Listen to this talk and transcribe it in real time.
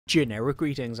Generic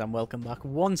greetings and welcome back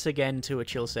once again to a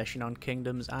chill session on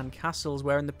Kingdoms and Castles,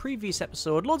 where in the previous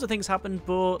episode loads of things happened,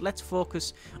 but let's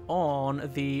focus on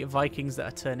the Vikings that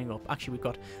are turning up. Actually, we've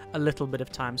got a little bit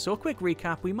of time, so a quick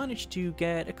recap. We managed to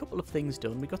get a couple of things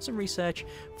done. We got some research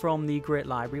from the Great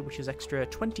Library, which is extra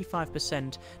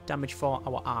 25% damage for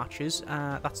our archers.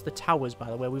 That's the towers, by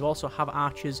the way. We also have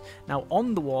archers now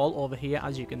on the wall over here,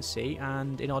 as you can see,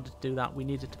 and in order to do that we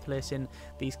needed to place in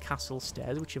these castle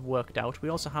stairs, which have worked out. We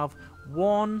also have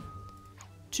 1,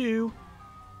 2,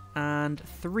 and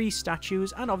 3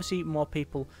 statues, and obviously more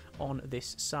people on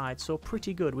this side, so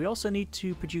pretty good. We also need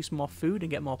to produce more food and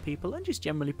get more people and just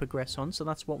generally progress on, so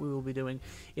that's what we will be doing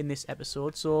in this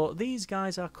episode. So these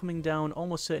guys are coming down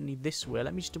almost certainly this way.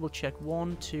 Let me just double check.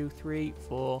 1, 2, 3,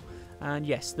 4, and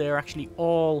yes, they're actually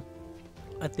all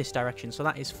at this direction, so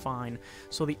that is fine.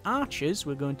 So the archers,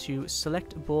 we're going to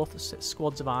select both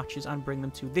squads of archers and bring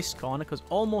them to this corner, because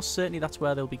almost certainly that's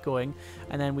where they'll be going.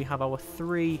 And then we have our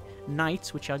 3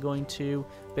 knights, which are going to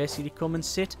basically come and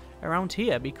sit around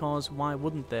here, because why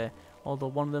wouldn't they? Although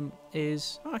one of them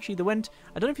is... oh, actually they went...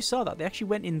 I don't know if you saw that. They actually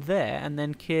went in there and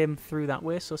then came through that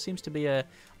way, so it seems to be a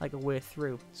like a way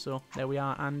through. So there we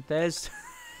are, and there's...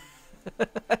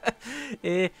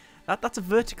 That's a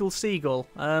vertical seagull.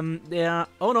 Yeah.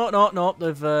 Oh no!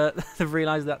 They've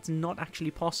realised that's not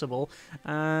actually possible.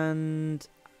 And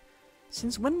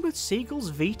since when were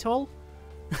seagulls VTOL?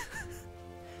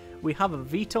 We have a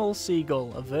VTOL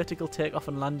seagull, a vertical takeoff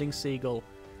and landing seagull.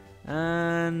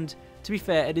 And to be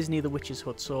fair, it is near the witch's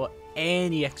hut, so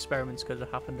any experiments could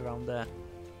have happened around there.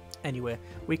 Anyway,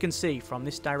 we can see from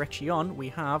this direction we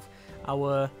have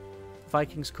our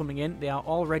Vikings coming in. They are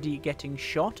already getting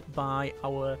shot by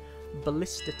our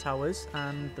ballista towers,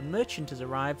 and the merchant has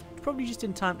arrived probably just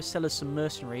in time to sell us some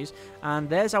mercenaries. And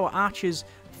there's our archers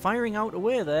firing out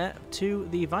away there to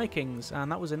the Vikings,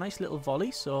 and that was a nice little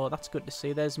volley, so that's good to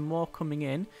see. There's more coming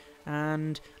in,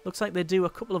 and looks like they do a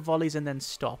couple of volleys and then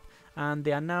stop, and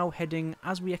they are now heading,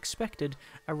 as we expected,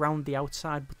 around the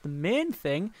outside. But the main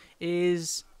thing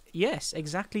is, yes,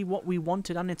 exactly what we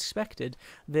wanted and expected.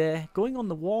 They're going on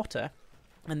the water,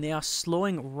 and they are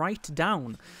slowing right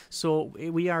down, so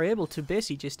we are able to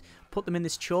basically just put them in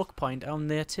this choke point,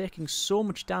 and they're taking so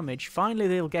much damage. Finally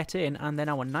they'll get in, and then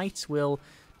our knights will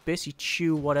basically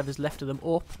chew whatever's left of them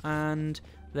up, and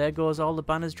there goes all the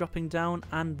banners dropping down,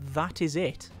 and that is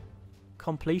it.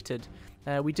 Completed.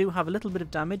 We do have a little bit of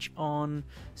damage on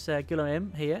Sir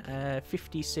Guillaume here,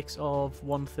 56 of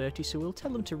 130, so we'll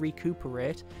tell them to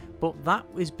recuperate, but that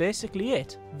is basically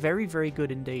it. Very, very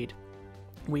good indeed.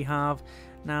 We have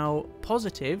now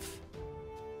positive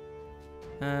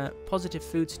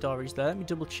food storage there. Let me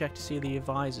double check to see the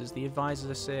advisors. The advisors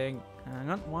are saying,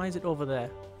 hang on, why is it over there?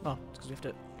 Oh, it's because we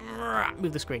have to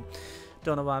move the screen.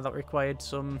 Don't know why that required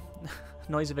some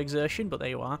noise of exertion, but there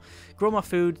you are. Grow more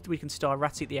food we can store.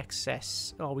 Rats eat the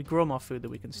excess. Oh, we grow more food that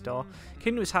we can store.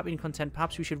 Kingdom is happy and content.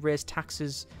 Perhaps we should raise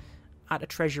taxes at a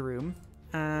treasure room.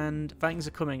 And Vikings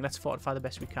are coming. Let's fortify the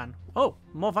best we can. Oh,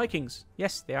 more Vikings.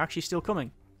 Yes, they are actually still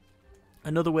coming.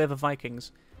 Another wave of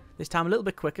Vikings. This time a little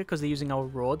bit quicker because they're using our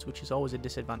roads, which is always a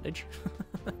disadvantage.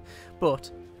 But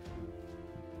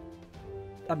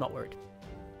I'm not worried.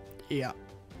 Yeah,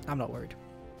 I'm not worried.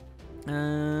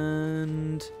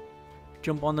 And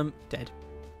jump on them. Dead.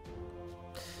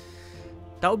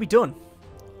 That will be done.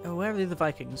 Oh, where are the other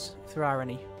Vikings, if there are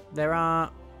any? There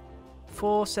are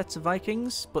 4 sets of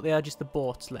Vikings, but they are just the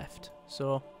boats left.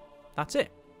 So that's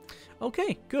it.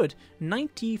 Okay, good.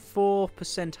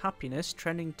 94% happiness,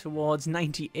 trending towards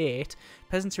 98.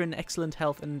 Peasants are in excellent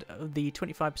health, and the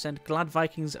 25% glad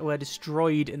Vikings were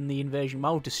destroyed in the invasion.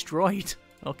 Wow, destroyed.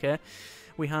 Okay.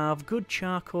 We have good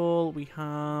charcoal, we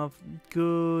have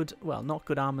good, well, not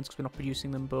good armaments because we're not producing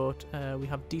them, but we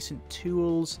have decent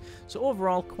tools. So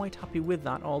overall, quite happy with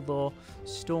that, although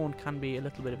stone can be a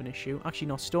little bit of an issue. Actually,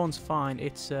 no, stone's fine,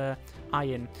 it's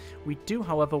iron. We do,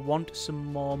 however, want some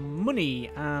more money,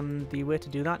 and the way to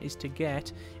do that is to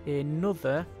get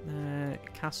another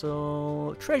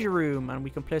castle treasure room, and we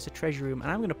can place a treasure room.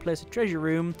 And I'm going to place a treasure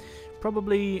room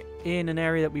probably in an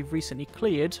area that we've recently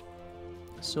cleared.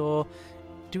 So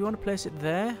do we want to place it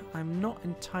there? I'm not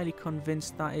entirely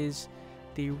convinced that is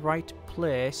the right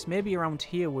place. Maybe around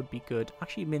here would be good.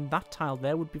 Actually, I mean, that tile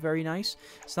there would be very nice.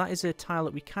 So that is a tile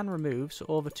that we can remove. So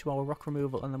over to our rock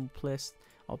removal, and then we'll place,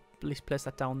 or at least place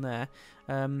that down there.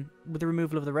 With the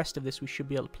removal of the rest of this, we should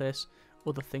be able to place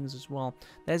other things as well.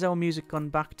 There's our music gone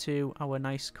back to our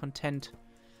nice content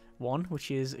one, which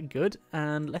is good.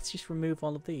 And let's just remove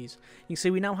all of these. You can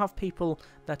see we now have people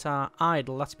that are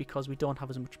idle. That's because we don't have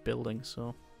as much building,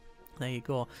 so there you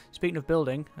go. Speaking of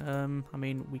building, I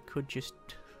mean, we could just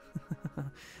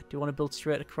Do you want to build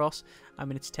straight across? I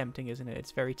mean, it's tempting, isn't it?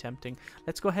 It's very tempting.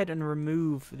 Let's go ahead and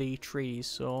remove the trees.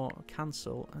 So,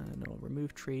 cancel. No,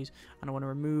 remove trees. And I want to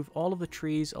remove all of the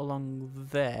trees along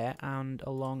there and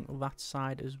along that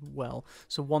side as well.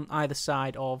 So, one either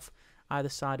side of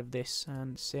this,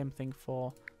 and same thing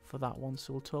for that one.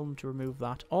 So, we'll tell them to remove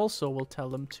that. Also, we'll tell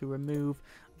them to remove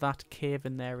that cave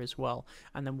in there as well.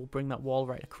 And then we'll bring that wall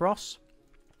right across.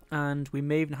 And we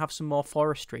may even have some more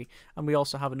forestry, and we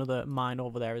also have another mine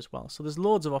over there as well. So there's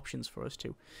loads of options for us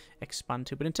to expand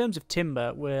to. But in terms of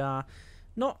timber, we are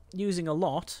not using a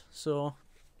lot, so,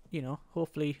 you know,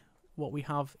 hopefully what we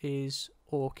have is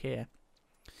okay.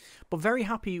 But very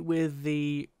happy with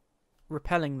the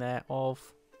repelling there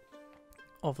of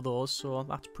those, so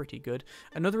that's pretty good.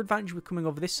 Another advantage with coming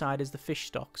over this side is the fish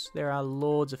stocks. There are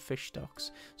loads of fish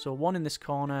stocks. So one in this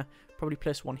corner, probably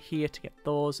place one here to get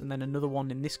those, and then another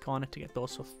one in this corner to get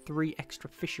those. So 3 extra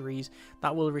fisheries.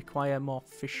 That will require more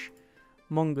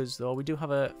fishmongers though. We do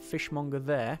have a fishmonger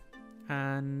there,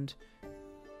 and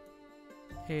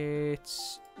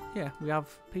it's, yeah, we have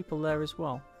people there as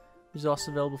well. Resource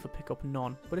available for pickup,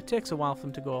 none. But it takes a while for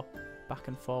them to go back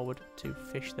and forward to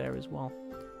fish there as well.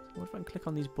 What if I can click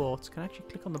on these boats? Can I actually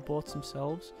click on the boats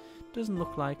themselves? Doesn't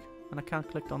look like, and I can't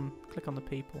click on the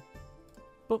people.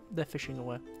 But they're fishing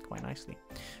away quite nicely.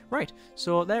 Right,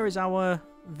 so there is our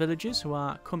villagers who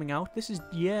are coming out. This is,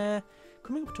 yeah,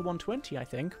 coming up to 120, I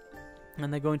think.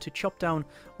 And they're going to chop down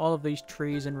all of these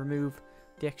trees and remove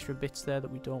the extra bits there that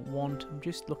we don't want. I'm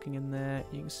just looking in there.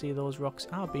 You can see those rocks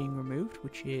are being removed,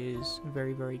 which is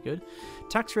very, very good.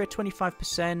 Tax rate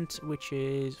 25%, which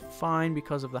is fine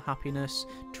because of the happiness.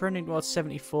 Trending towards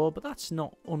 74, but that's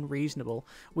not unreasonable.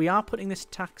 We are putting this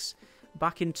tax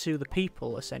back into the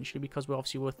people, essentially, because we're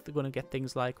obviously going to get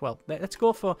things like, well, let's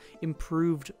go for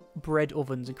improved bread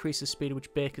ovens, increase the speed at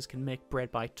which bakers can make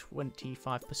bread by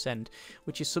 25%,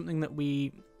 which is something that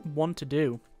we want to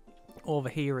do over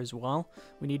here as well.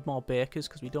 We need more bakers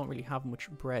because we don't really have much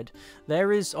bread.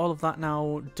 There is all of that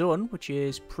now done, which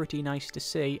is pretty nice to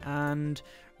see, and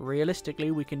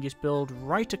realistically we can just build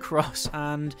right across,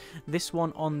 and this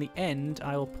one on the end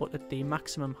I will put at the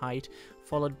maximum height,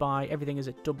 followed by everything is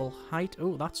at double height.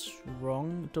 Oh, that's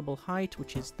wrong. Double height,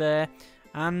 which is there,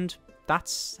 and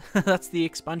that's that's the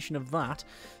expansion of that.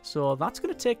 So that's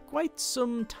going to take quite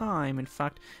some time. In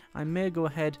fact, I may go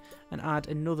ahead and add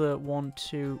another one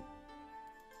to,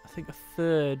 I think, a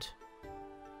 3rd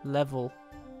level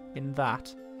in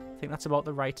that. I think that's about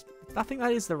the right, I think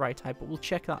that is the right height, but we'll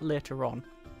check that later on.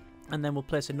 And then we'll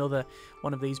place another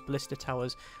one of these ballista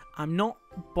towers. I'm not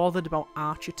bothered about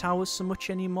archer towers so much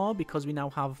anymore because we now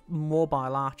have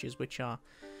mobile archers, which are,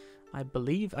 I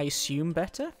assume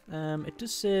better. It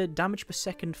does say damage per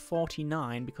second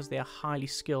 49 because they are highly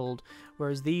skilled,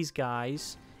 whereas these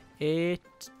guys,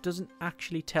 it doesn't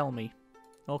actually tell me.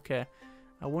 Okay,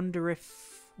 I wonder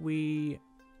if we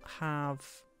have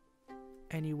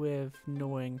any way of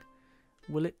knowing.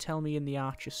 Will it tell me in the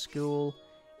archer school?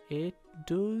 It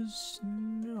does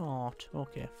not.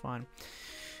 Okay, fine.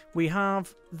 We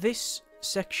have this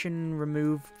section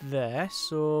removed there,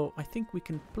 so I think we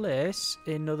can place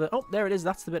another... Oh, there it is.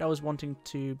 That's the bit I was wanting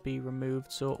to be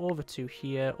removed. So over to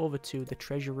here, over to the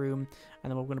treasure room,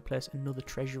 and then we're going to place another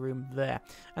treasure room there.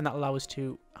 And that allows us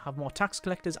to have more tax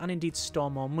collectors and indeed store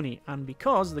more money. And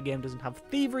because the game doesn't have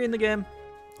thievery in the game,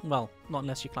 well, not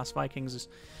unless you class Vikings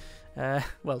as,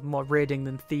 well, more raiding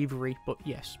than thievery, but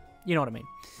yes, you know what I mean.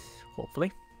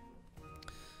 Hopefully.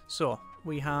 So,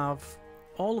 we have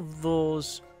all of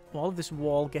those, all of this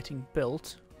wall getting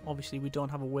built. Obviously, we don't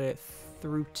have a way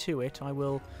through to it. I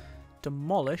will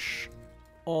demolish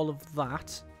all of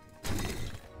that.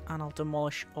 And I'll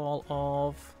demolish all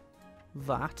of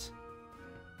that.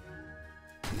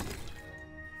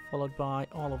 Followed by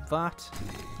all of that.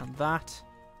 And that.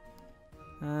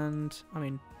 And, I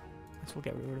mean, this will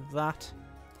get rid of that.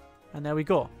 And there we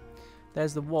go.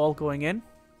 There's the wall going in.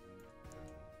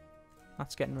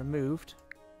 That's getting removed.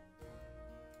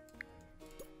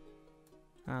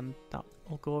 And that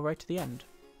will go right to the end.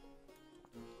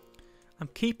 I'm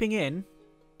keeping in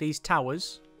these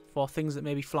towers for things that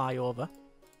maybe fly over.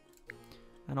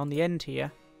 And on the end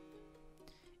here,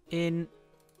 in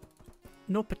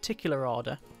no particular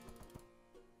order,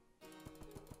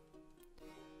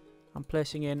 I'm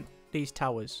placing in these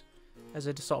towers as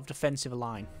a sort of defensive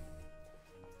line.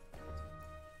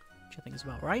 Which I think is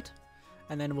about right.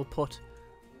 And then we'll put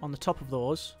on the top of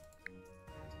those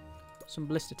some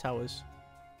ballista towers.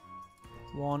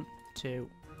 1, 2,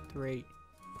 3,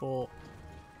 4,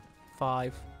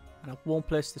 5. And I won't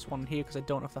place this one here because I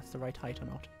don't know if that's the right height or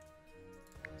not.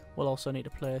 We'll also need to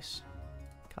place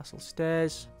castle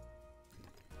stairs.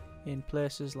 in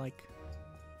places like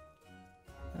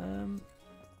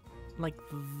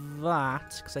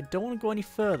that, because I don't want to go any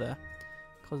further,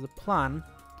 because the plan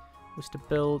was to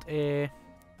build a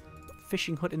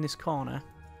fishing hut in this corner.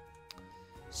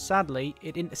 Sadly,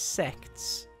 it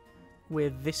intersects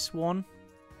with this one,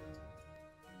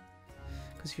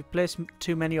 because if you place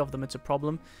too many of them, it's a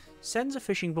problem. Sends a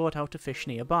fishing boat out to fish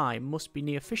nearby. Must be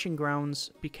near fishing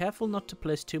grounds. Be careful not to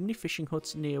place too many fishing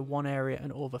huts near one area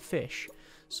and overfish.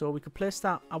 So we could place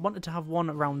that. I wanted to have one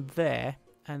around there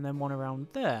and then one around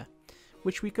there,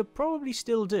 which we could probably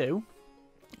still do.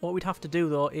 What we'd have to do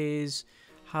though is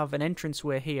have an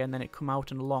entranceway here and then it come out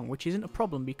and along, which isn't a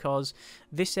problem because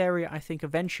this area I think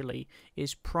eventually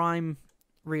is prime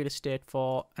real estate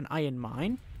for an iron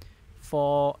mine,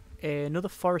 for another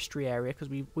forestry area, because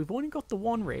we've only got the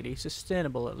one really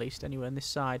sustainable, at least anyway on this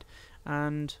side,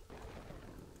 and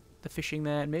the fishing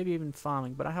there and maybe even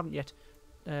farming, but I haven't yet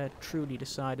truly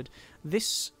decided.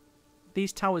 These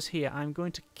towers here I'm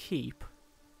going to keep.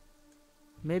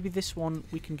 Maybe this one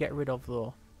we can get rid of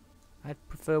though. I'd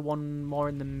prefer one more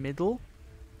in the middle.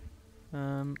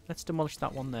 Let's demolish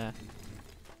that one there.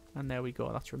 And there we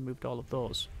go, that's removed all of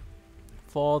those.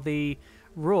 For the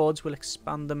roads, we'll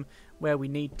expand them where we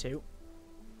need to.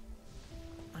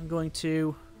 I'm going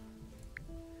to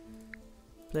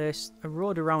place a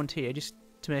road around here just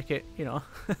to make it, you know,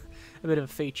 a bit of a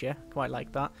feature. Quite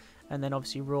like that. And then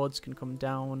obviously roads can come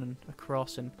down and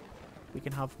across and we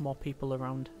can have more people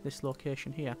around this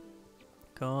location here.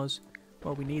 Because,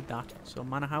 well, we need that. So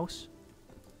manor house.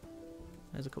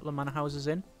 There's a couple of manor houses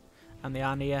in. And they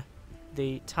are near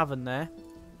the tavern there.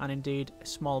 And indeed a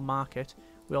small market.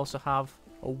 We also have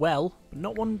a well, but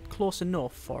not one close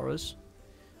enough for us.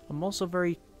 I'm also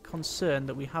very concerned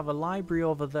that we have a library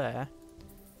over there,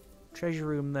 treasure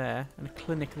room there, and a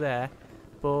clinic there,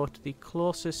 but the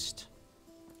closest...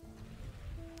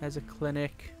 There's a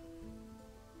clinic.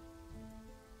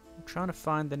 I'm trying to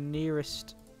find the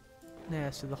nearest... Yeah,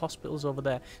 so the hospital's over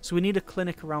there. So we need a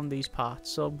clinic around these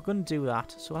parts, so we're going to do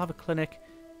that. So we'll have a clinic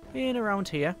in around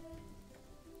here,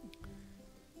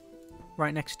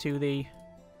 right next to the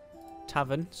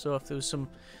tavern, so if there was some,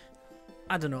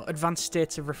 I don't know, advanced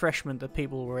states of refreshment that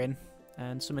people were in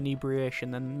and some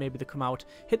inebriation, then maybe they come out,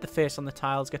 hit the face on the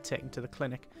tiles, get taken to the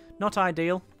clinic. Not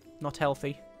ideal, not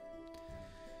healthy,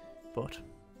 but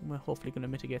we're hopefully going to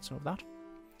mitigate some of that.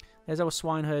 There's our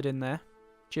swineherd in there,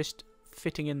 just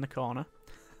fitting in the corner.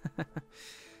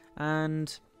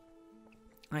 And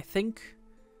I think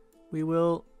we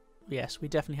will, yes, we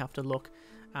definitely have to look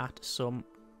at some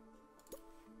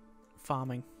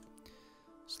farming.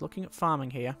 So looking at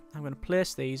farming here, I'm going to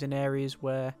place these in areas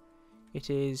where it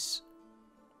is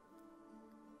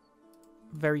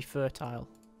very fertile.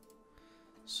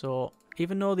 So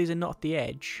even though these are not at the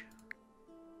edge,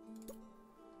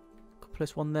 could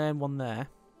place one there and one there.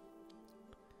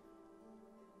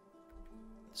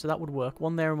 So that would work.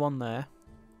 One there and one there.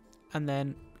 And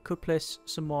then could place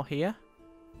some more here.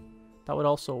 That would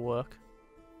also work.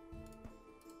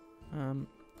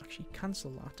 Actually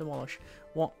cancel that, demolish.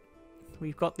 What?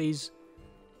 We've got these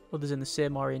others in the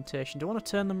same orientation. Do I want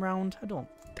to turn them round? I don't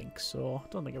think so. I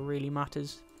don't think it really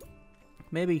matters.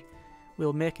 Maybe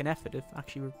we'll make an effort of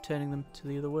actually turning them to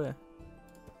the other way.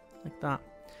 Like that.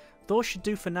 Those should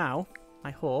do for now,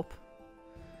 I hope.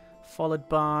 Followed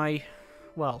by,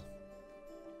 well,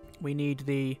 we need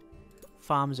the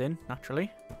farms in,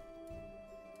 naturally.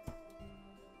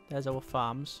 There's our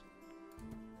farms.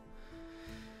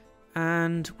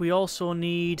 And we also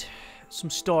need some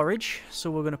storage,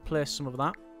 so we're going to place some of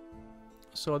that.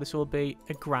 So this will be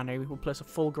a granary. We'll place a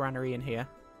full granary in here.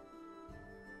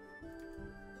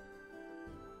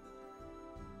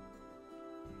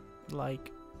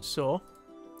 Like so.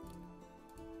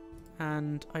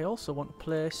 And I also want to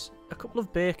place a couple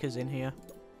of bakers in here.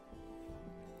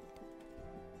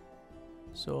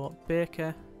 So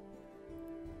baker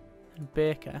and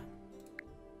baker.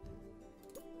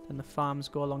 Then the farms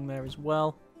go along there as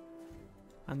well.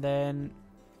 And then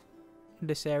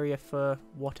this area for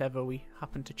whatever we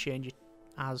happen to change it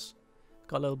as.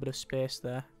 Got a little bit of space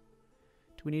there.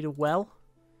 Do we need a well?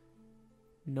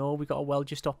 No, we got a well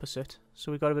just opposite.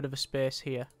 So we've got a bit of a space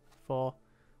here for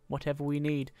whatever we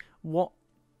need. What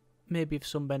may be of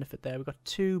some benefit there. We've got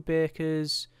 2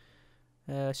 bakers.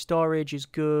 Storage is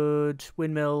good.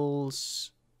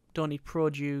 Windmills. Don't need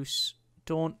produce.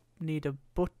 Don't need a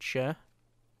butcher,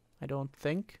 I don't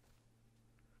think.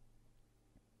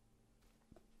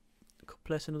 Could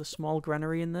place another small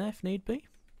granary in there if need be.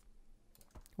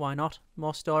 Why not?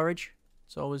 More storage.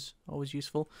 It's always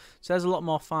useful. So there's a lot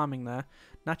more farming there.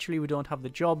 Naturally, we don't have the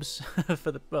jobs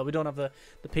for the, well, we don't have the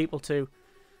people to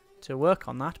to work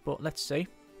on that, but let's see.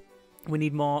 We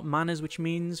need more manners, which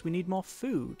means we need more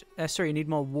food. Sorry, you need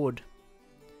more wood.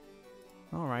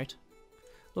 Alright.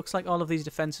 Looks like all of these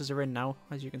defences are in now,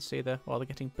 as you can see there. Well, they're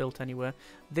getting built anywhere.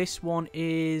 This one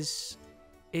is...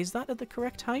 Is that at the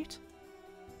correct height?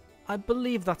 I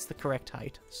believe that's the correct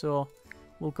height, so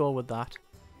we'll go with that.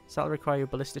 So that'll require a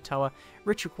ballista tower.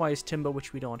 Rich requires timber,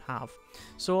 which we don't have.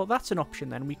 So that's an option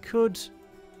then. We could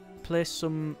place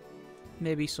some...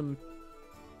 maybe some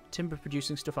timber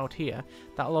producing stuff out here.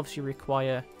 That'll obviously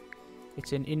require...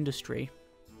 It's in industry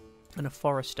and a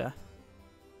forester,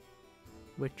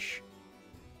 which...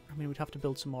 I mean, we'd have to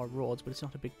build some more roads, but it's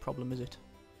not a big problem, is it?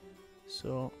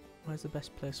 So, where's the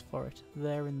best place for it?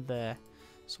 There and there.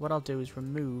 So what I'll do is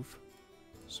remove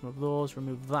some of those,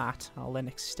 remove that. I'll then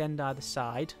extend either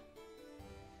side.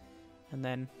 And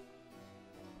then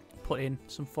put in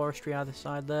some forestry either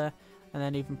side there. And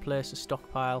then even place a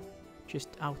stockpile just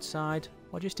outside,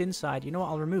 or just inside. You know what,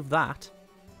 I'll remove that.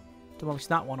 Demolish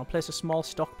that one. I'll place a small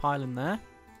stockpile in there.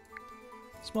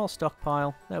 Small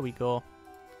stockpile, there we go.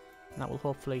 And that will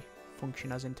hopefully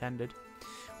function as intended.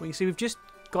 We can see we've just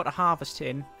got a harvest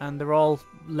in, and they're all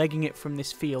legging it from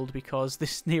this field because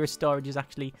this nearest storage is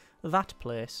actually that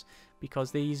place,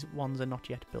 because these ones are not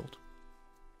yet built.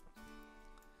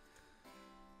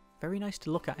 Very nice to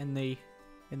look at in the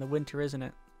winter, isn't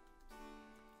it?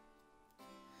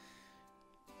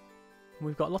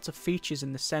 We've got lots of features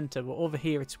in the centre, but over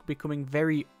here it's becoming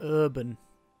very urban,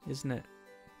 isn't it?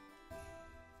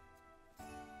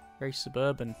 Very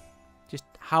suburban. Just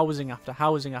housing after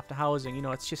housing after housing. You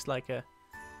know, it's just like a...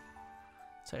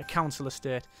 It's like a council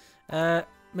estate.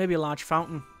 Maybe a large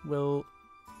fountain will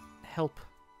help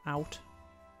out.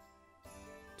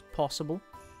 It's possible.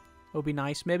 It would be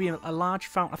nice. Maybe a large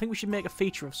fountain. I think we should make a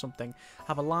feature of something.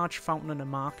 Have a large fountain and a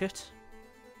market.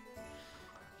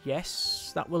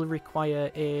 Yes, that will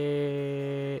require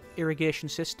a irrigation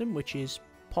system, which is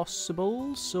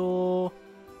possible. So...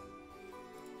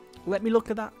 let me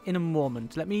look at that in a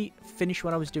moment. Let me finish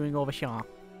what I was doing over here.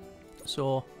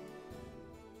 So,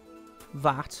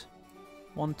 that.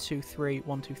 1, 2, 3,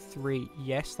 1, 2, 3.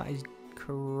 Yes, that is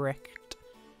correct.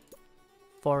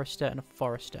 Forester and a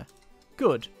forester.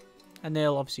 Good. And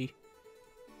they'll obviously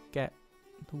get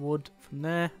the wood from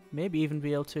there. Maybe even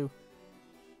be able to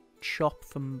chop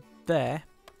from there.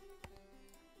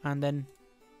 And then,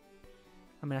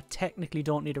 I mean, I technically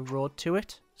don't need a road to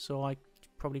it. So I...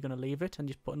 probably going to leave it and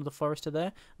just put another forester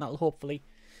there, and that'll hopefully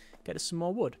get us some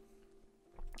more wood.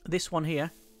 This one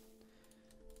here,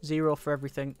 0 for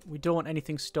everything. We don't want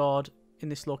anything stored in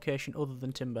this location other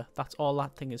than timber. That's all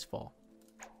that thing is for.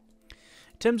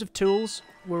 In terms of tools,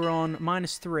 we're on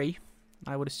 -3.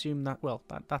 I would assume that, well,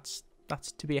 that's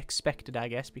to be expected, I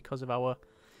guess, because of our,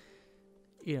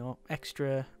 you know,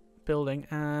 extra building.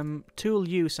 Tool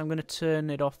use, I'm going to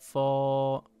turn it off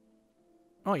for...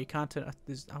 Oh, you can't turn it.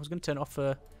 I was going to turn it off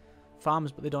for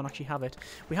farmers, but they don't actually have it.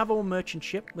 We have our merchant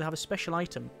ship. We have a special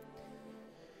item.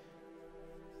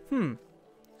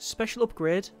 Special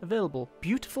upgrade available.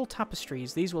 Beautiful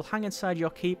tapestries. These will hang inside your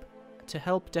keep to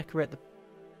help decorate the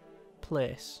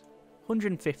place.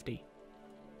 150.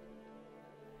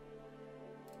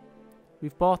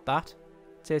 We've bought that.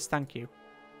 It says thank you.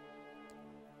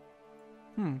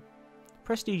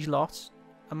 Prestige lots.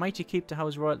 A mighty keep to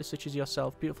house royalty such as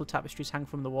yourself. Beautiful tapestries hang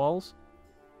from the walls.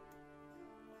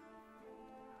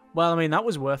 Well, I mean, that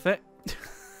was worth it.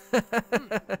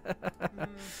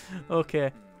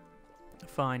 Okay.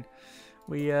 Fine.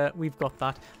 We've got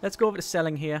that. Let's go over to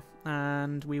selling here,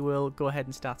 and we will go ahead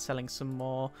and start selling some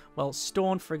more. Well,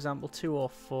 stone, for example,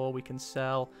 204 we can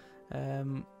sell.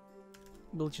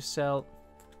 We'll just sell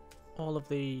all of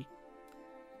the...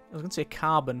 I was going to say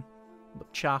carbon,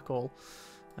 but charcoal.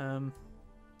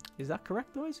 Is that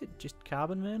correct, though? Is it just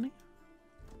carbon, mainly?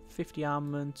 50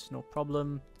 armaments, no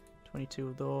problem. 22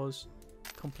 of those.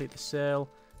 Complete the sale.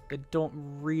 They don't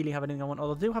really have anything I want.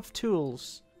 Oh, they do have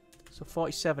tools. So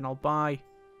 47, I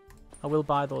will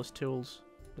buy those tools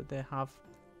that they have.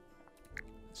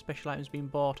 Special items being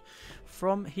bought.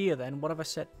 From here, then, what have I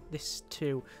set this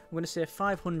to? I'm going to say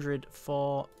 500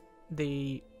 for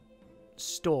the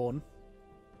stone.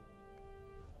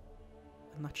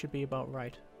 And that should be about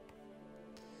right.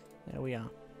 There we are.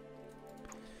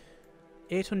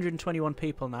 821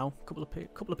 people now. Couple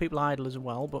of people idle as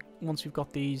well, but once we've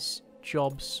got these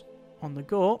jobs on the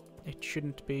go, it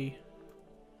shouldn't be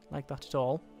like that at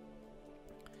all.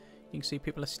 You can see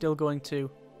people are still going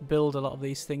to build a lot of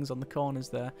these things on the corners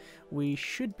there. We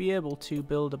should be able to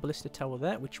build a ballista tower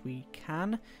there, which we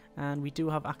can, and we do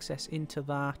have access into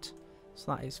that,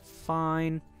 so that is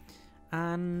fine.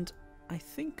 And I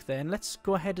think then, let's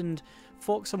go ahead and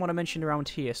focus on what I mentioned around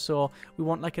here. So we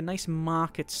want like a nice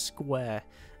market square,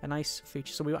 a nice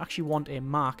feature. So we actually want a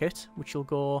market, which will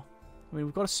go... I mean,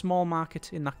 we've got a small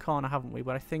market in that corner, haven't we?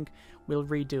 But I think we'll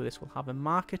redo this. We'll have a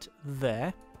market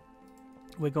there.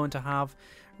 We're going to have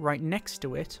right next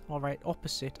to it, or right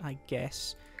opposite, I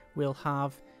guess, we'll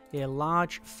have a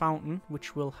large fountain,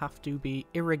 which will have to be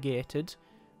irrigated.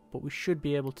 But we should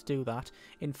be able to do that.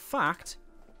 In fact,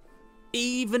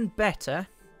 even better,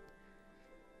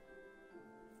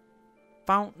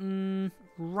 fountain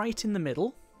right in the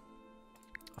middle,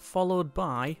 followed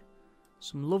by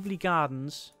some lovely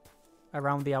gardens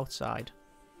around the outside.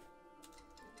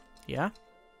 Yeah?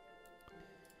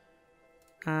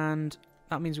 And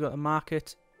that means we've got the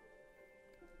market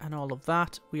and all of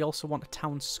that. We also want a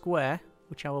town square,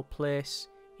 which I will place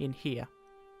in here.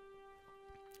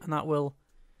 And that will...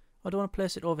 I don't want to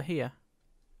place it over here.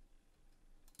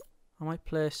 I might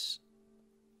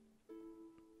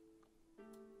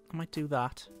do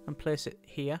that and place it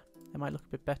here. It might look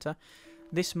a bit better.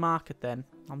 This market then,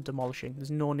 I'm demolishing. There's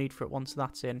no need for it once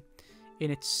that's in. In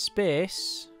its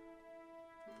space,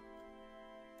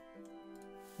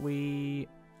 we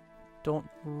don't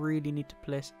really need to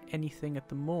place anything at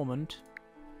the moment.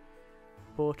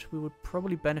 But we would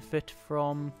probably benefit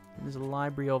from... There's a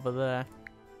library over there.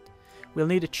 We'll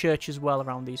need a church as well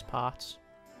around these parts.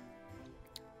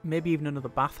 Maybe even another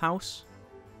bathhouse.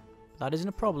 That isn't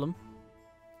a problem.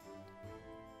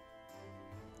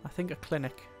 I think a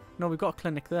clinic. No, we've got a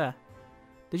clinic there.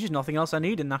 There's just nothing else I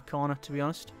need in that corner, to be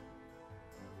honest.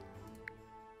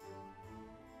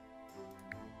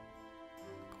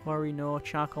 Quarry, no.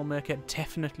 Charcoal maker,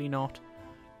 definitely not.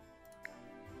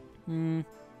 Another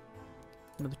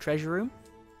treasure room?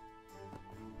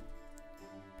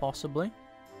 Possibly.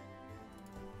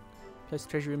 Place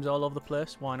treasure rooms all over the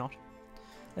place. Why not?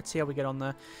 Let's see how we get on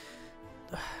there.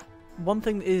 One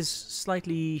thing that is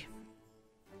slightly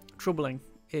troubling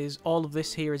is all of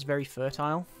this here is very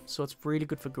fertile, so it's really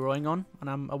good for growing on, and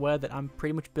I'm aware that I'm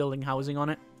pretty much building housing on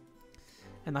it,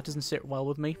 and that doesn't sit well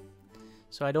with me.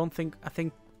 So I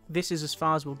think this is as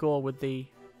far as we'll go with the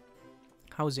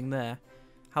housing there.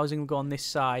 Housing will go on this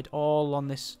side, all on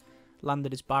this land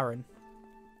that is barren,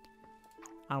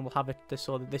 and we'll have it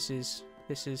so that this is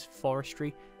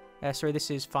forestry. Sorry, this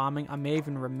is farming. I may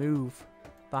even remove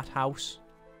that house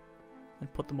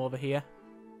and put them over here.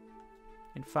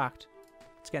 In fact,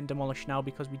 it's getting demolished now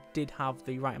because we did have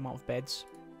the right amount of beds.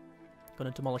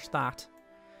 Going to demolish that.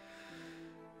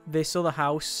 This other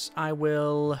house I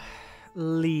will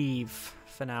leave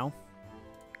for now.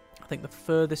 I think the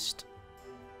furthest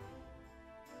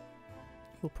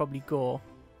we'll probably go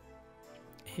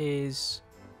is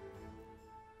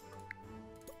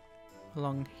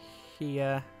along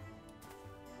here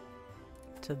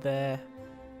to there,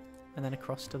 and then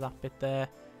across to that bit there,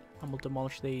 and we'll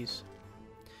demolish these.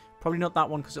 Probably not that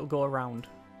one because it'll go around,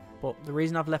 but the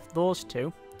reason I've left those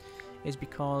two is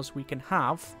because we can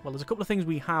have, well, there's a couple of things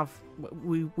we have,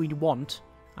 we want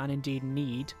and indeed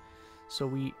need. So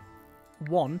we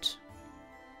want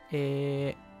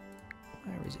a,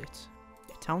 where is it?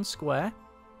 A town square.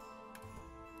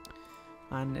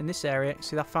 And in this area,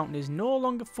 see that fountain is no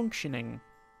longer functioning.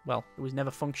 Well, it was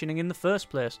never functioning in the first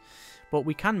place. But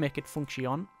we can make it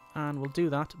function, and we'll do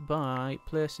that by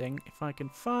placing, if I can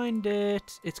find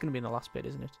it, it's going to be in the last bit,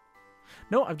 isn't it?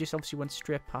 No, I've just obviously went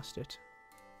straight past it.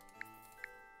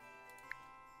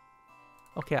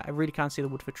 Okay, I really can't see the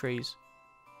wood for trees.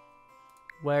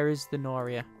 Where is the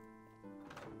Noria?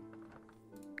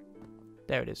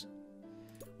 There it is.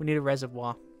 We need a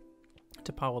reservoir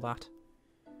to power that.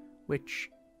 Which,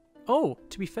 oh,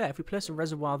 to be fair, if we place a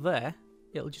reservoir there,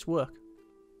 it'll just work.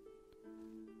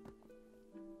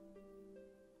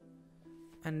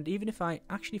 And even if I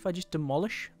just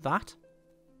demolish that,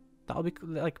 that'll be,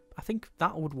 like, I think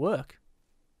that would work.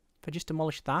 If I just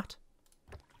demolish that.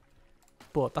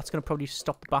 But that's going to probably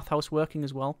stop the bathhouse working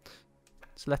as well.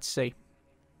 So let's see.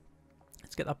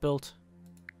 Let's get that built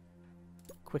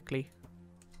quickly.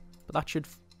 But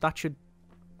that should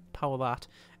power that.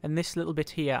 And this little bit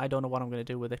here, I don't know what I'm going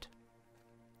to do with it.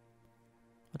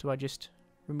 Or do I just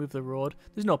remove the road?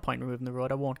 There's no point in removing the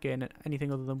road. I won't gain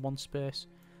anything other than one space.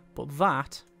 But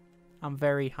that, I'm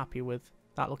very happy with.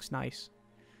 That looks nice.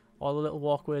 All the little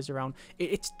walkways around.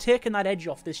 It's taken that edge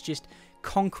off this just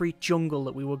concrete jungle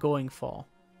that we were going for.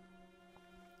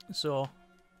 So,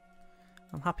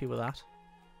 I'm happy with that.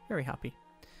 Very happy.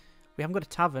 We haven't got a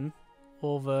tavern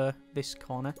over this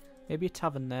corner. Maybe a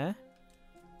tavern there.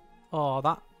 Oh,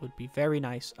 that would be very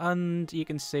nice. And you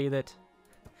can see that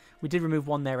we did remove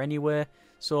one there anyway.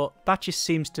 So, that just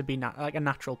seems to be like a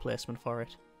natural placement for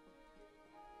it.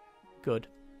 Good.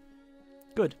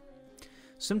 Good.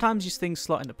 Sometimes these things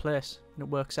slot into place and it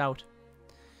works out.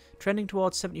 Trending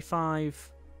towards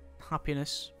 75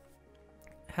 happiness.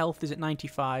 Health is at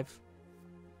 95.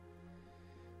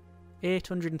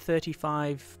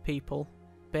 835 people.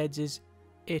 Beds is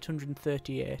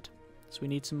 838. So we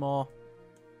need some more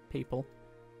people.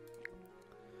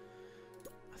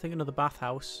 I think another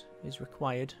bathhouse is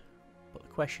required. But the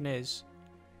question is,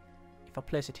 if I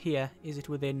place it here, is it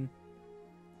within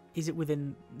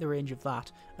the range of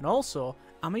that? And also,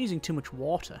 am I using too much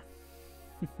water?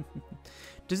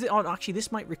 Does it? Oh, actually,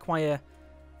 this might require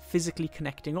physically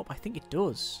connecting up. I think it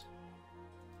does.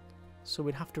 So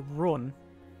we'd have to run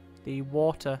the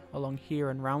water along here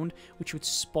and round, which would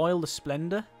spoil the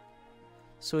splendor.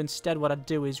 So instead, what I'd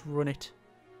do is run it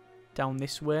down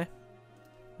this way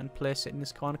and place it in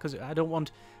this corner, because I don't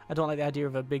like the idea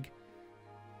of a big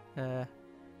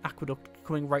aqueduct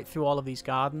coming right through all of these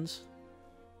gardens.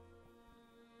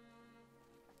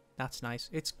 That's nice.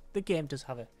 The game does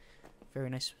have a very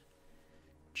nice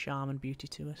charm and beauty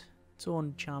to it. Its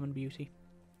own charm and beauty.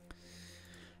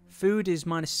 Food is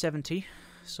minus 70,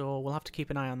 so we'll have to keep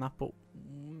an eye on that, but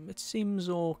it seems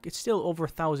it's still over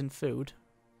 1,000 food.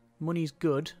 Money's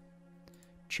good.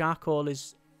 Charcoal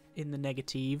is in the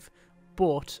negative,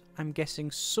 but I'm guessing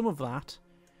some of that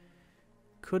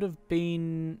could have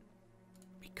been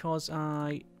because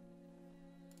I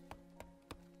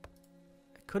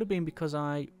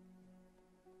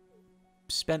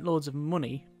spent loads of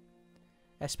money.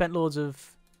 I spent loads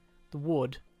of the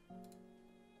wood,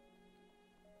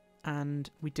 and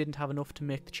we didn't have enough to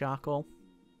make the charcoal.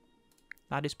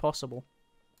 That is possible.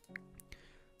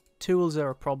 Tools are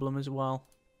a problem as well.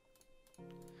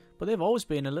 But they've always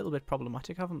been a little bit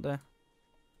problematic, haven't they?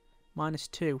 Minus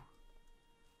 2.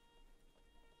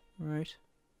 Right.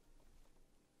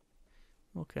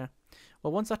 Okay.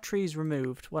 Well, once that tree is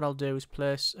removed, what I'll do is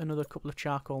place another couple of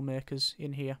charcoal makers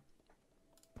in here.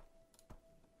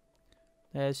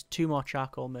 There's 2 more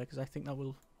charcoal makers. I think that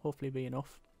will hopefully be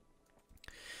enough.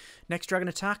 Next dragon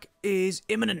attack is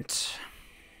imminent.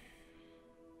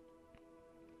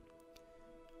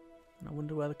 And I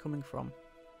wonder where they're coming from.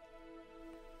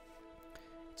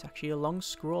 It's actually a long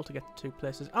scroll to get to 2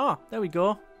 places. Ah, there we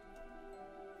go.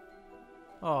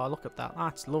 Oh, look at that.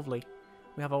 That's lovely.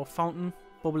 We have our fountain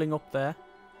bubbling up there.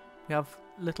 We have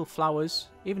little flowers,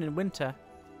 even in winter,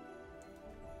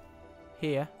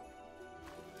 here.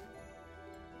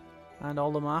 And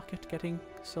all the market getting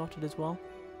sorted as well.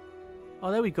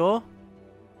 Oh, there we go.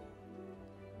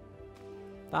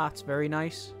 That's very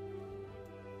nice.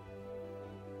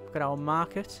 Look at our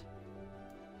market.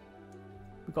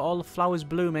 We've got all the flowers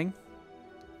blooming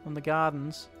on the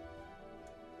gardens.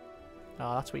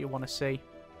 Oh, that's what you want to see.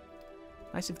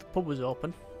 Nice if the pub was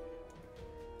open.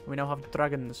 We now have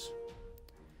dragons.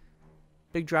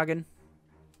 Big dragon.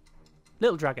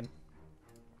 Little dragon.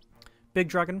 Big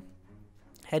dragon.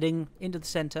 Heading into the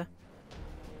centre.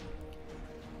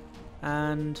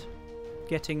 And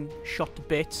getting shot to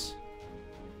bits.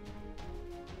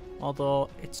 Although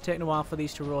it's taken a while for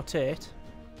these to rotate.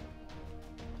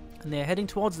 And they're heading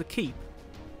towards the keep.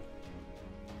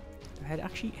 They're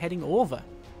actually heading over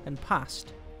and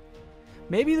past.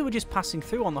 Maybe they were just passing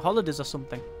through on the holidays or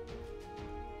something.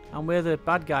 And we're the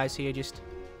bad guys here, just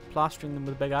plastering them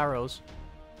with big arrows.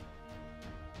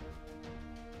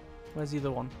 Where's the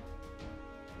other one?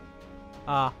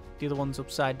 Ah, the other one's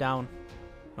upside down.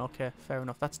 Okay, fair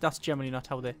enough. That's generally not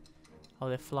how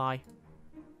they fly.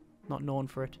 Not known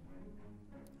for it.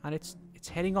 And it's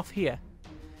heading off here.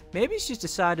 Maybe it's just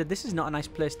decided this is not a nice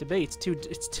place to be. It's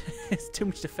too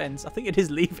much defense. I think it is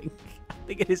leaving. I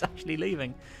think it is actually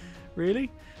leaving.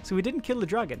 Really? So we didn't kill the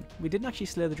dragon. We didn't actually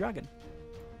slay the dragon.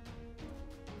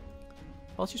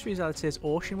 I'll just realize it says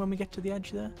ocean when we get to the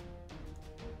edge there.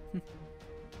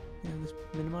 Yeah, this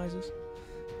minimizes.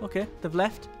 Okay, they've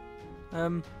left.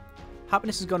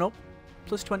 Happiness has gone up.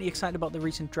 Plus 20 excited about the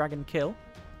recent dragon kill.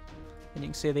 And you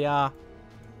can see they are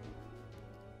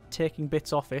taking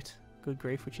bits off it. Good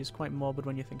grief, which is quite morbid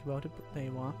when you think about it, but there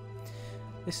you are.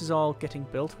 This is all getting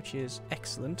built, which is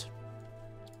excellent.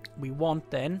 We want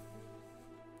then,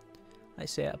 I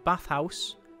say, a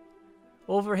bathhouse.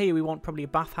 Over here we want probably a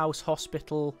bathhouse,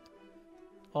 hospital.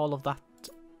 All of that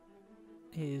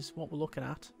is what we're looking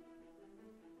at.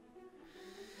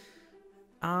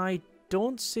 I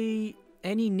don't see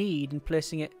any need in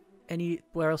placing it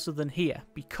anywhere else other than here,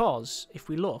 because if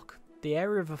we look, the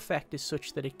area of effect is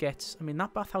such that it gets... I mean,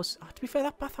 that bathhouse... to be fair,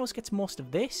 that bathhouse gets most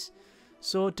of this.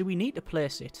 So, do we need to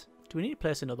place it? Do we need to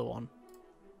place another one?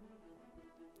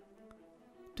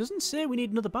 Doesn't say we need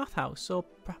another bathhouse, so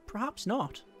perhaps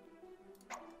not.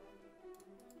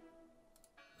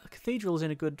 Look, cathedral's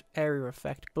in a good area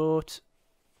effect, but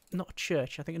not a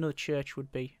church. I think another church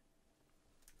would be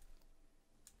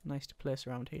nice to place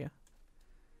around here.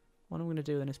 What I'm going to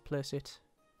do then is place it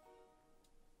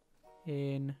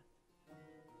in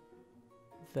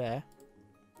there.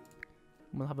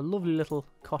 And we'll have a lovely little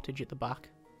cottage at the back.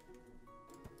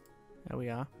 There we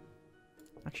are.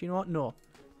 Actually, you know what? No.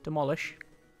 Demolish.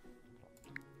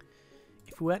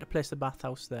 If we were to place the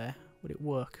bathhouse there, would it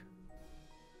work?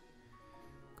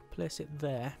 Place it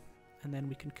there, and then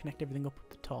we can connect everything up at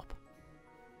the top.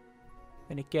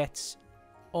 And it gets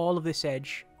all of this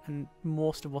edge and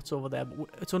most of what's over there, but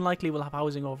it's unlikely we'll have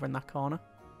housing over in that corner.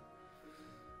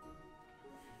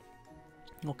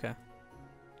 Okay.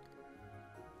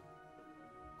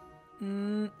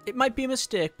 It might be a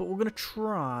mistake, but we're going to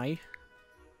try.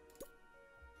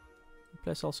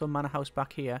 Place also a manor house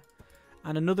back here.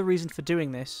 And another reason for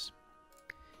doing this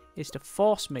is to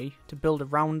force me to build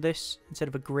around this instead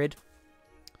of a grid.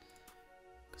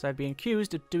 Because I'd be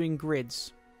accused of doing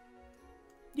grids.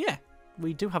 Yeah,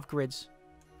 we do have grids.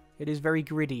 It is very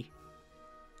griddy.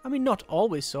 I mean, not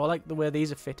always so. I like the way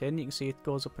these are fit in. You can see it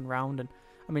goes up and round. And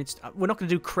I mean, we're not going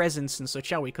to do crescents and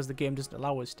such, are we? Because the game doesn't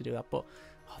allow us to do that. But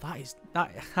oh,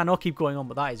 that I know I keep going on,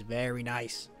 but that is very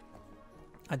nice.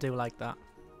 I do like that.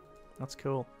 That's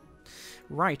cool.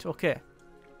 Right, okay.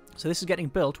 So this is getting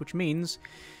built, which means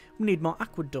we need more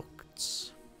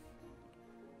aqueducts.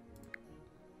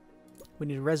 We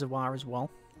need a reservoir as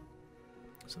well.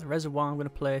 So the reservoir I'm going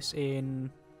to place in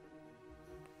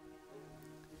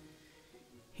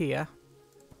here.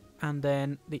 And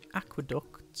then the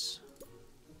aqueducts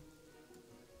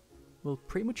will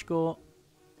pretty much go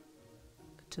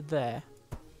to there.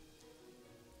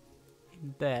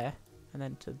 In there. And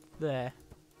then to there.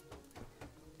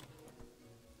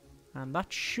 And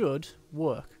that should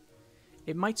work.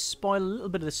 It might spoil a little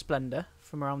bit of the splendour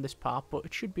from around this part, but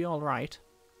it should be alright.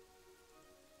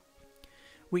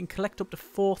 We can collect up to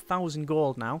 4,000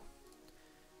 gold now.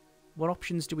 What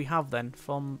options do we have then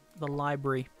from the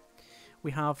library?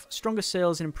 We have stronger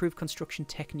sales and improved construction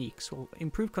techniques. Well,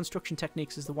 improved construction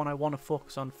techniques is the one I want to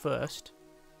focus on first.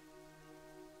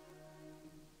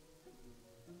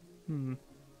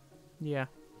 Yeah.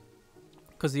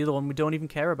 Because the other one we don't even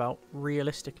care about,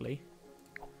 realistically.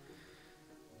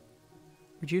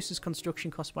 Reduces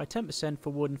construction costs by 10% for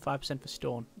wood and 5% for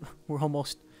stone. We're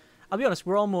almost... I'll be honest,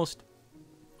 we're almost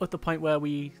at the point where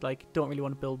we don't really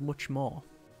want to build much more.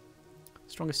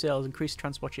 Stronger sales increase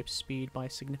transport ship speed by a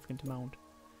significant amount.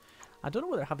 I don't know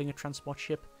whether having a transport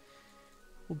ship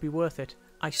would be worth it.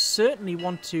 I certainly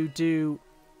want to do...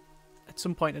 at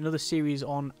some point another series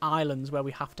on islands where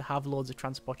we have to have loads of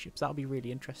transport ships. That'll be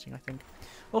really interesting, I think.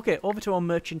 Okay, over to our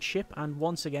merchant ship, and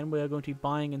once again we're going to be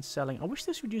buying and selling. I wish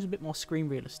this would use a bit more screen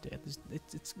real estate.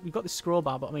 We've got this scroll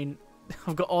bar, but I mean,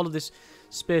 I've got all of this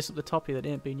space at the top here that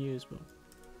ain't being used. But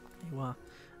here you are,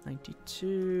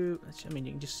 92. I mean,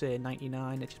 you can just say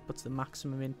 99. It just puts the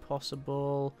maximum in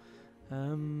possible.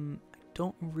 I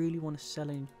don't really want to sell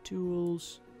any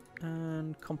tools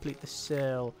and complete the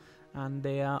sale. And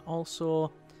they are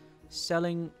also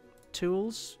selling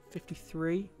tools,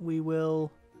 53. We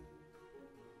will...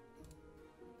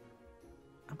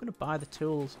 I'm going to buy the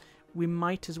tools. We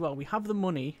might as well. We have the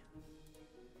money.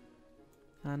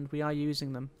 And we are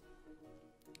using them.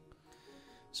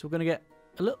 So we're going to get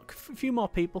a few more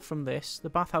people from this. The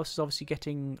bathhouse is obviously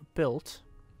getting built.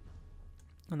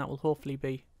 And that will hopefully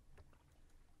be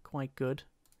quite good.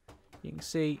 You can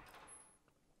see...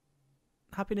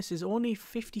 happiness is only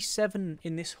 57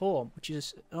 in this home, which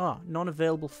is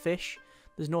non-available fish.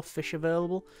 There's no fish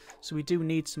available, so we do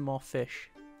need some more fish.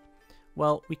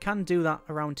 Well, we can do that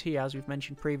around here, as we've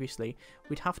mentioned previously.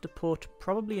 We'd have to put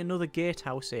probably another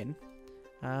gatehouse in.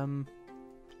 And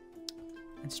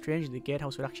strangely, the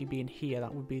gatehouse would actually be in here.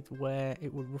 That would be where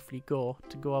it would roughly go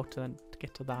to go out to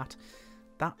get to that.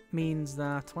 That means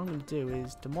that what I'm going to do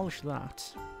is demolish that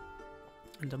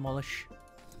and demolish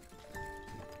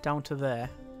down to there,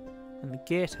 and the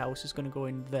gatehouse is going to go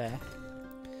in there.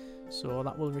 So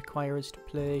that will require us to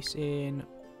place in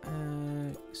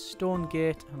stone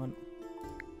gate. Hang on,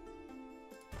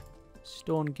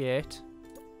 stone gate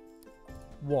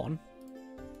 1,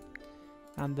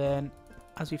 and then,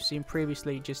 as we've seen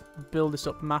previously, just build this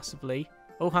up massively.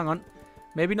 Oh, hang on,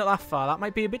 maybe not that far. That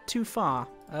might be a bit too far.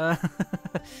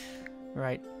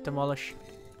 Right, demolish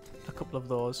a couple of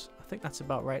those. I think that's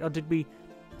about right. Or did we?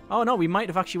 Oh no, we might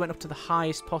have actually went up to the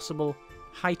highest possible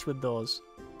height with those.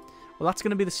 Well, that's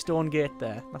going to be the stone gate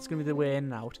there. That's going to be the way in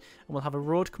and out. And we'll have a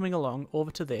road coming along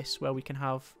over to this, where we can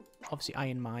have, obviously,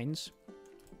 iron mines.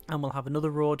 And we'll have another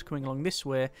road coming along this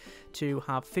way to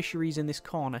have fisheries in this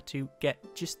corner to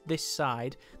get just this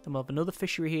side. Then we'll have another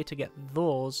fishery here to get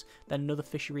those. Then another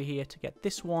fishery here to get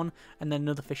this one. And then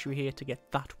another fishery here to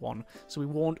get that one. So we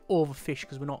won't overfish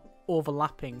because we're not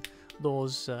overlapping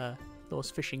those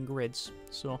fishing grids.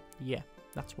 So yeah,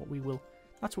 that's what we will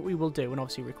do. And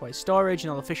obviously it requires storage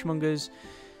and all the fishmongers.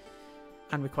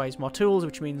 And requires more tools,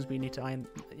 which means we need to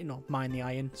mine the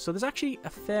iron. So there's actually a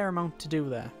fair amount to do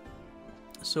there.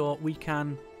 So we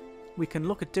can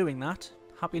look at doing that.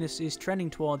 Happiness is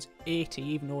trending towards 80,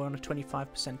 even though we're on a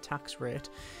 25% tax rate.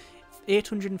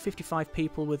 855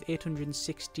 people with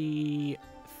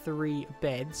 863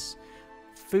 beds.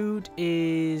 Food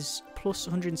is plus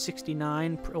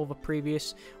 169 over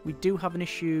previous. We do have an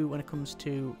issue when it comes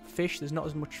to fish. There's not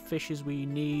as much fish as we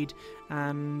need,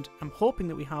 and I'm hoping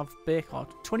that we have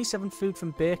 27 food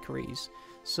from bakeries.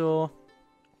 So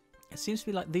it seems to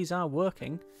be like these are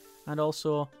working. And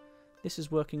also, this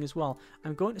is working as well.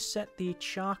 I'm going to set the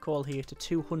charcoal here to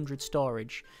 200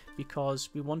 storage because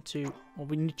we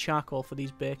need charcoal for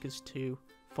these bakers to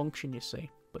function, you see.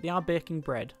 But they are baking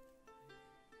bread.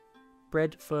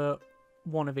 Bread for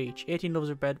one of each. 18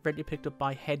 loaves of bread, readily picked up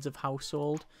by heads of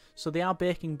household. So they are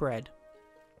baking bread.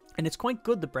 And it's quite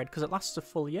good, the bread, because it lasts a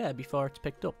full year before it's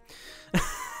picked up.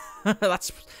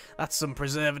 That's some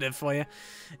preservative for you.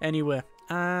 Anyway,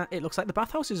 it looks like the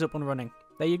bathhouse is up and running.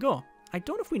 There you go. I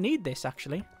don't know if we need this,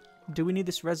 actually. Do we need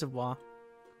this reservoir?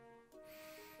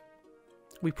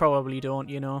 We probably don't,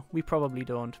 you know. We probably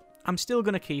don't. I'm still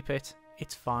going to keep it.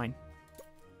 It's fine.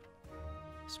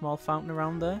 Small fountain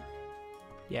around there.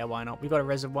 Yeah, why not? We've got a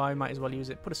reservoir. We might as well use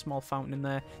it. Put a small fountain in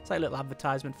there. It's like a little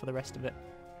advertisement for the rest of it.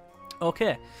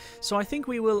 Okay, so I think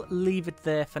we will leave it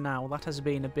there for now. That has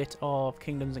been a bit of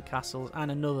Kingdoms and Castles and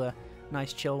another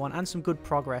nice chill one and some good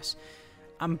progress.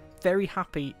 I'm very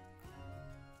happy.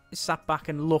 Sat back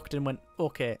and looked and went,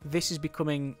 okay, this is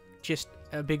becoming just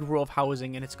a big row of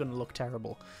housing and it's going to look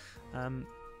terrible.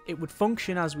 It would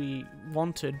function as we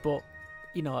wanted, but,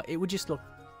 you know, it would just look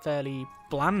fairly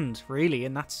bland, really,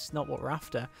 and that's not what we're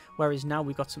after. Whereas now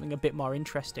we've got something a bit more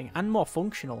interesting and more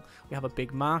functional. We have a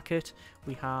big market,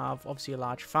 we have obviously a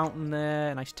large fountain there,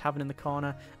 a nice tavern in the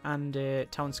corner, and a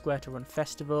town square to run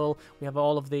festival. We have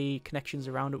all of the connections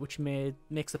around it, which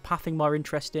makes the pathing more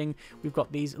interesting. We've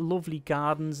got these lovely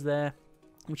gardens there,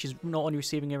 which is not only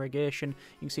receiving irrigation,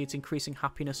 you can see it's increasing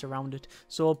happiness around it.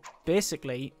 So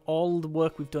basically, all the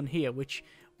work we've done here, which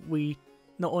we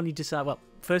not only decide, well,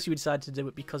 first we decided to do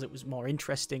it because it was more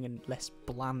interesting and less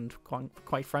bland,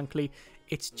 quite frankly.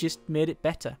 It's just made it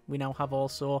better. We now have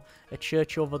also a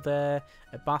church over there,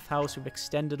 a bathhouse. We've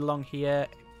extended along here.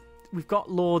 We've got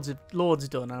loads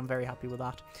done, and I'm very happy with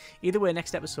that. Either way,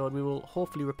 next episode we will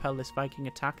hopefully repel this Viking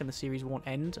attack and the series won't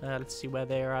end. Let's see where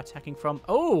they are attacking from.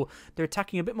 Oh, they're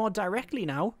attacking a bit more directly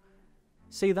now.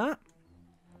 See that?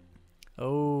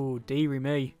 Oh, dearie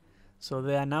me. So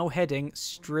they are now heading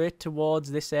straight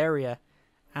towards this area.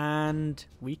 And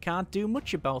we can't do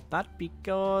much about that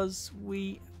because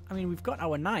we've got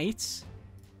our knights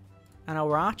and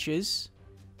our archers,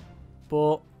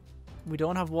 but we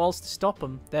don't have walls to stop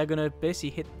them. They're going to basically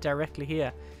hit directly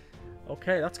here.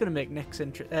 Okay, that's going to make next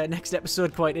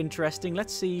episode quite interesting.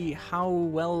 Let's see how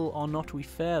well or not we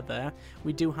fare there.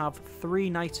 We do have 3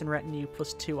 knights in retinue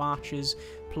plus 2 archers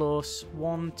plus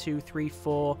 1, 2, 3,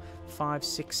 4, 5,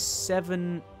 6,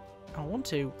 7... Oh, 1,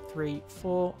 2, 3,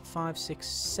 4, 5, 6,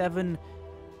 7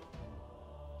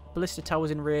 ballista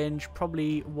towers in range.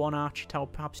 Probably 1 archer tower,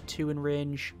 perhaps 2 in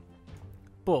range.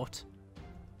 But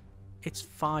it's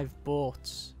 5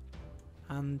 boats.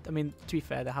 And, I mean, to be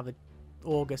fair, they have a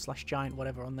ogre / giant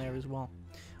whatever on there as well.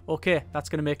 Okay, that's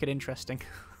going to make it interesting.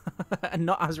 And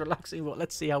not as relaxing, but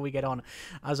let's see how we get on.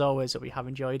 As always, hope you have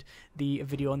enjoyed the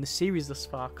video on the series thus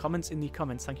far. Comments in the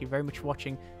comments. Thank you very much for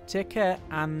watching. Take care,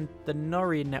 and the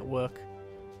Nori network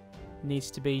needs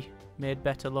to be made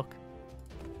better. Look.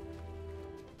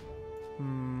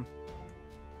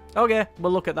 Okay,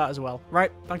 we'll look at that as well.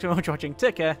 Right, thanks very much for watching.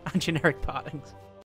 Take care, and generic partings.